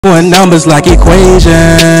Doing numbers like equations.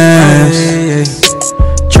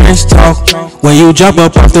 Trench talk when you jump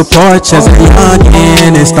up off the porch as a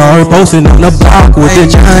youngin' and start posting on the block with the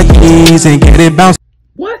junkies and get it bounced.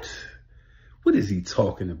 What? What is he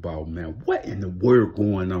talking about, man? What in the world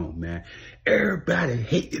going on, man? Everybody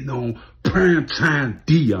hating on primetime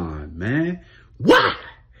Deion, man. Why?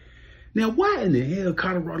 Now, why in the hell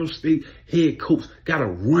Colorado State head coach gotta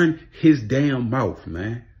run his damn mouth,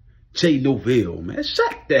 man? Jay Novell, man.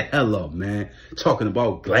 Shut the hell up, man. Talking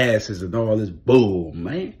about glasses and all this bull,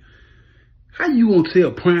 man. How you gonna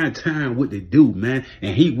tell prime time what to do, man?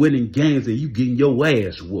 And he winning games and you getting your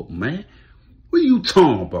ass whooped, man? What are you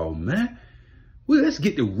talking about, man? Well, let's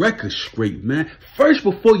get the record straight, man. First,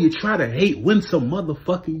 before you try to hate, win some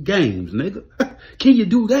motherfucking games, nigga. Can you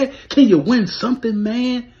do that? Can you win something,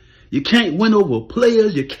 man? You can't win over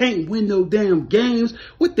players. You can't win no damn games.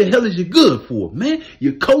 What the hell is you good for, man?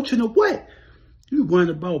 You're coaching or what? You worrying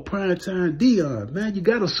about primetime Deion, man. You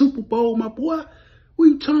got a Super Bowl, my boy. What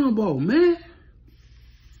you talking about, man?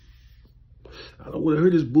 I don't want to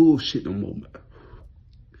hear this bullshit no more, man.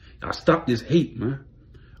 Y'all stop this hate, man.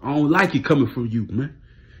 I don't like it coming from you, man.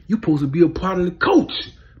 You supposed to be a part of the coach,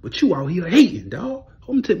 but you out here hating, dog. I'm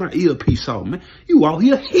gonna take my earpiece off, man. You out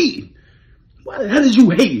here hating. Why the hell is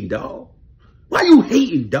you hating, dog? Why you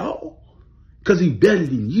hating, dog? Because he better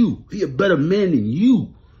than you. He a better man than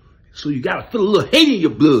you. So you got to feel a little hate in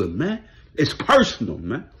your blood, man. It's personal,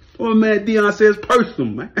 man. Oh, man, Deion says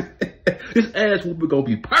personal, man. This ass whooping going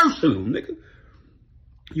to be personal, nigga.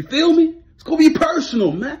 You feel me? It's going to be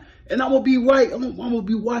personal, man. And I'm going to be right. I'm going to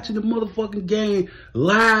be watching the motherfucking game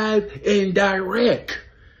live and direct.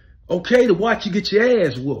 Okay? To watch you get your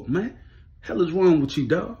ass whooped, man. Hell is wrong with you,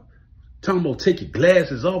 dog? Talking about take your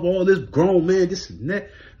glasses off, all this grown man, this and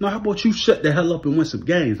that. No, how about you shut the hell up and win some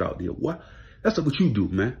games out there? What? That's what you do,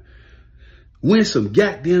 man. Win some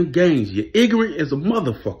goddamn games. You're ignorant as a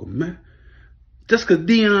motherfucker, man. Just because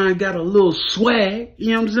Deion got a little swag,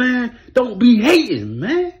 you know what I'm saying? Don't be hating,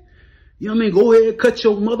 man. You know what I mean? Go ahead, cut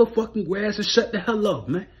your motherfucking grass and shut the hell up,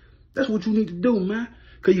 man. That's what you need to do, man.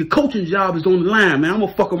 Because your coaching job is on the line, man. I'm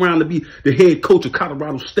going to fuck around to be the head coach of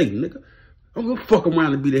Colorado State, nigga. I'm gonna fuck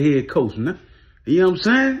around and be the head coach, man. You know what I'm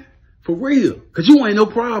saying? For real. Cause you ain't no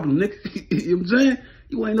problem, nigga. You know what I'm saying?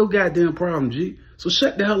 You ain't no goddamn problem, G. So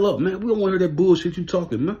shut the hell up, man. We don't want to hear that bullshit you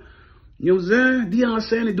talking, man. You know what I'm saying? Deion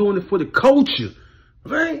Sanders doing it for the culture,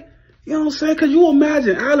 right? You know what I'm saying? Cause you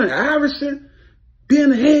imagine Allen Iverson being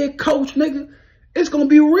the head coach, nigga. It's gonna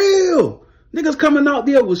be real. Niggas coming out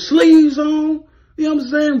there with sleeves on. You know what I'm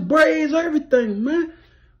saying? Braids, everything, man.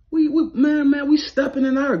 We stepping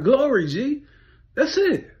in our glory, G. That's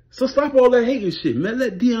it. So stop all that hating shit, man.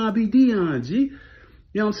 Let Deion be Deion, G. You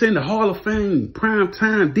know what I'm saying? The Hall of Fame,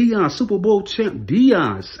 primetime Deion, Super Bowl champ,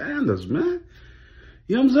 Deion Sanders, man.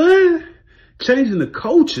 You know what I'm saying? Changing the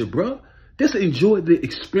culture, bro. Just enjoy the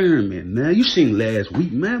experiment, man. You seen last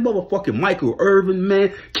week, man. Motherfucking Michael Irvin,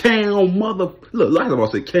 man. Look, a lot of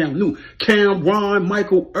us say Cam Newton. Cam, Ron,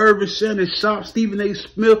 Michael Irvin, Shannon Sharp, Stephen A.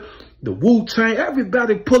 Smith, the Wu-Tang,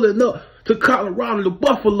 everybody pulling up to Colorado, the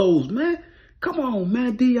Buffaloes, man. Come on,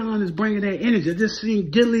 man. Deion is bringing that energy. I just seen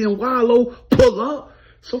Gilly and Wallow pull up.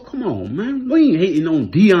 So come on, man. We ain't hating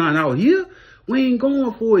on Deion out here. We ain't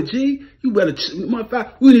going for it, G. You better, matter of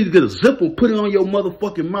fact, we need to get a zipper, put it on your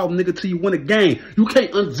motherfucking mouth, nigga, till you win a game. You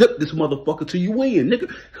can't unzip this motherfucker till you win,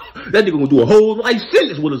 nigga. That nigga gonna do a whole life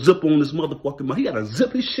sentence with a zipper on this motherfucking mouth. He gotta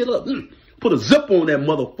zip his shit up. Put a zipper on that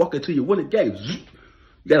motherfucker till you win a game. You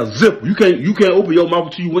got a zipper. You can't open your mouth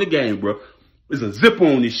until you win a game, bro. There's a zipper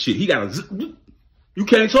on this shit. He got a zip. You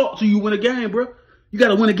can't talk till you win a game, bro. You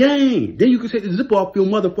gotta win a game. Then you can take the zipper off your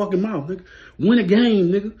motherfucking mouth, nigga. Win a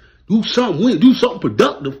game, nigga. Do something. Do something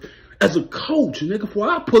productive as a coach, nigga. Before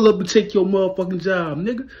I pull up and take your motherfucking job,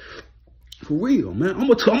 nigga. For real, man. I'm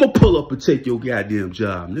gonna pull up and take your goddamn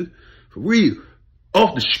job, nigga. For real.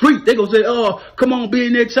 Off the street, they gonna say, oh, come on, be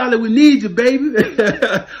in there, Charlie, we need you, baby.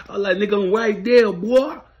 I'm like, nigga, I'm right there,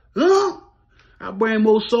 boy. Huh? I bring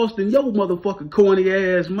more sauce than your motherfucking corny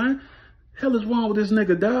ass, man. Hell is wrong with this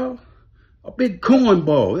nigga, dog? A big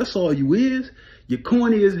cornball, that's all you is. You're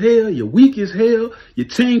corny as hell, you're weak as hell, your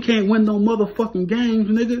team can't win no motherfucking games,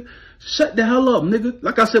 nigga. Shut the hell up, nigga.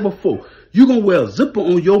 Like I said before, you gonna wear a zipper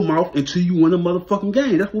on your mouth until you win a motherfucking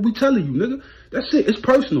game. That's what we telling you, nigga. That's it, it's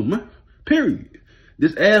personal, man. Period.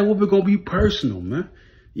 This ass whooping gonna be personal, man.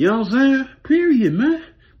 You know what I'm saying? Period, man.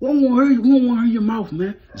 We don't want to hear your mouth,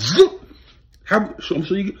 man. Zoop. I'm sure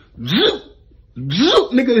you get zoop.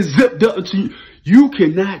 Zoop, nigga, is zipped up until you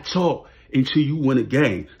cannot talk until you win a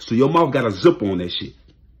game. So your mouth got a zip on that shit.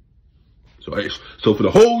 So for the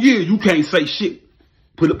whole year, you can't say shit.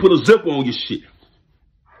 Put a zip on your shit.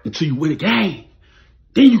 until you win a game.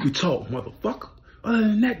 Then you can talk, motherfucker. Other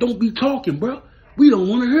than that, don't be talking, bro. We don't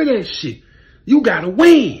want to hear that shit. You gotta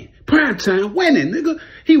win. Prime time winning, nigga.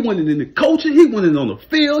 He winning in the coaching. He winning on the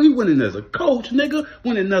field. He winning as a coach, nigga.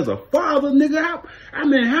 Winning as a father, nigga. How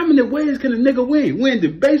many ways can a nigga win? Winning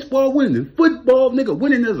in baseball, winning in football, nigga.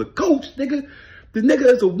 Winning as a coach, nigga. The nigga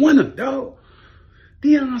is a winner, dog.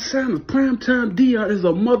 Deion Sanders, prime time Deion is a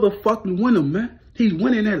motherfucking winner, man. He's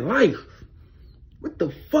winning that life. What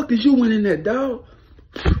the fuck is you winning that, dog?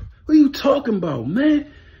 What are you talking about,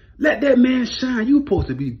 man? Let that man shine. You supposed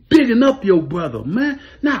to be bigging up your brother, man.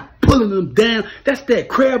 Not pulling him down. That's that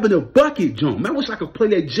crab in a bucket jump, man. I wish I could play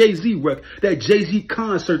that Jay-Z record, that Jay-Z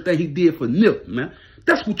concert that he did for Nip, man.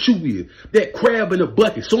 That's what you is. That crab in a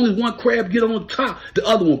bucket. So only one crab get on top, the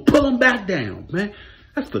other one pull him back down, man.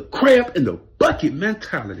 That's the crab in the bucket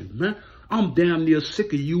mentality, man. I'm damn near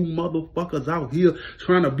sick of you motherfuckers out here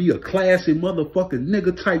trying to be a classy motherfucking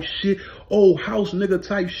nigga type shit, old house nigga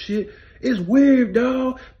type shit. It's weird,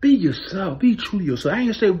 dog. Be yourself. Be true to yourself. I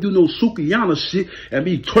ain't say do no Sukiyana shit and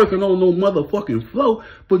be twerking on no motherfucking flow.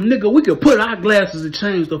 But nigga, we can put our glasses and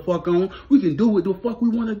chains the fuck on. We can do what the fuck we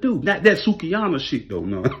want to do. Not that Sukiyana shit though,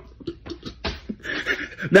 no.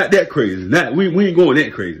 Not that crazy. We ain't going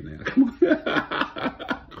that crazy now. Come on.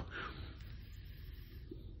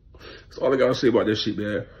 That's all I gotta say about that shit,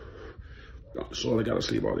 man. That's all I gotta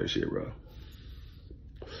say about that shit, bro.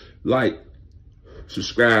 Like,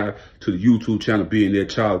 subscribe to the YouTube channel, Billionaire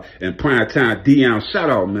Charlie, and Prime Time Deion. Shout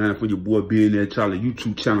out, man, for your boy Billionaire Charlie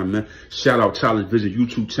YouTube channel, man. Shout out Charlie's Vision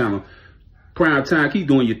YouTube channel. Prime Time, keep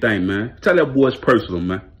doing your thing, man. Tell that boy it's personal,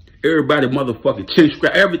 man. Everybody motherfucking chin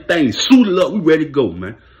strap, everything suited up. We ready to go,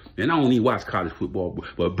 man. And I don't even watch college football,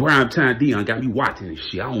 but Prime Time Deion got me watching this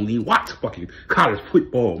shit. I don't even watch fucking college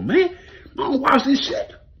football, man. I don't watch this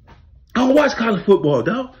shit. I don't watch college football,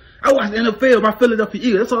 dog. I watch the NFL by Philadelphia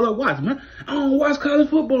Eagles. That's all I watch, man. I don't watch college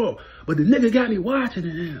football. But the nigga got me watching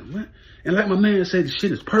it now, man. And like my man said, the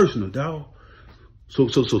shit is personal, dog. So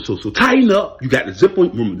tighten up. You got the zipper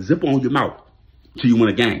on your mouth till you win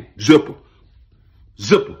a game. Zipper.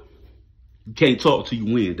 You can't talk till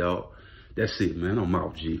you win, dog. That's it, man. I'm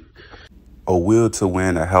out, G. A will to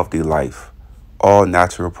win a healthy life. All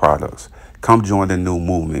natural products. Come join the new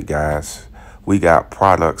movement, guys. We got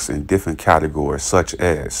products in different categories such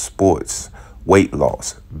as sports, weight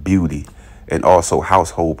loss, beauty, and also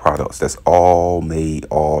household products that's all made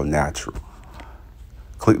all natural.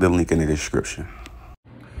 Click the link in the description.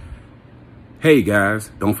 Hey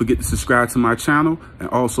guys, don't forget to subscribe to my channel and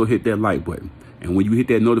also hit that like button. And when you hit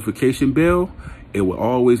that notification bell, it will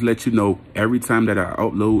always let you know every time that I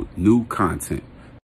upload new content.